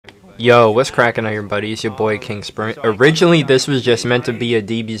Yo, what's cracking on your buddy? It's your boy King Sprint. Originally, this was just meant to be a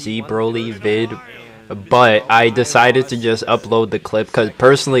DBZ Broly vid, but I decided to just upload the clip because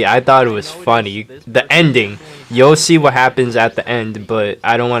personally, I thought it was funny. The ending, you'll see what happens at the end, but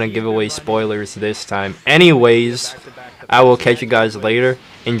I don't want to give away spoilers this time. Anyways, I will catch you guys later.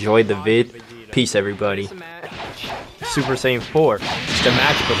 Enjoy the vid. Peace, everybody. Super Saiyan 4. The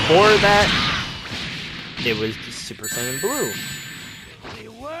match before that, it was just Super Saiyan Blue.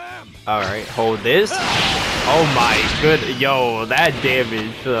 Alright, hold this. Oh my good, yo, that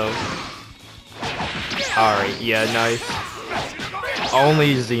damage though. Alright, yeah, nice.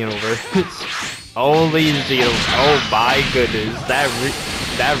 Only Xenoverse. Only Xenoverse. Oh my goodness, that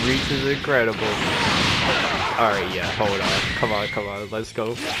reach is incredible. Alright, yeah, hold on. Come on, let's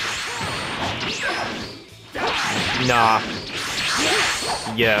go. Nah.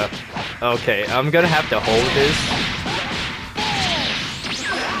 Yeah. Okay, I'm gonna have to hold this.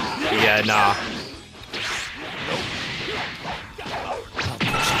 Yeah, nah.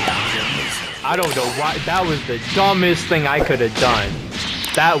 I don't know why. That was the dumbest thing I could have done.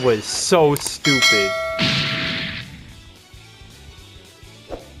 That was so stupid.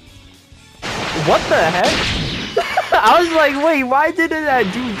 What the heck? I was like, wait, why didn't that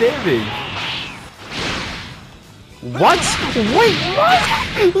do damage? What? Wait, what?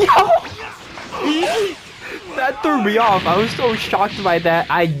 Yo! That threw me off. I was so shocked by that.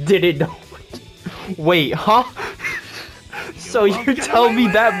 I didn't know. Wait, huh? So you tell me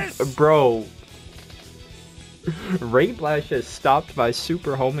that, bro? Ray Blast just stopped my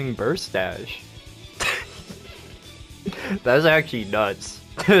super homing burst dash. That's actually nuts.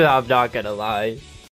 I'm not gonna lie.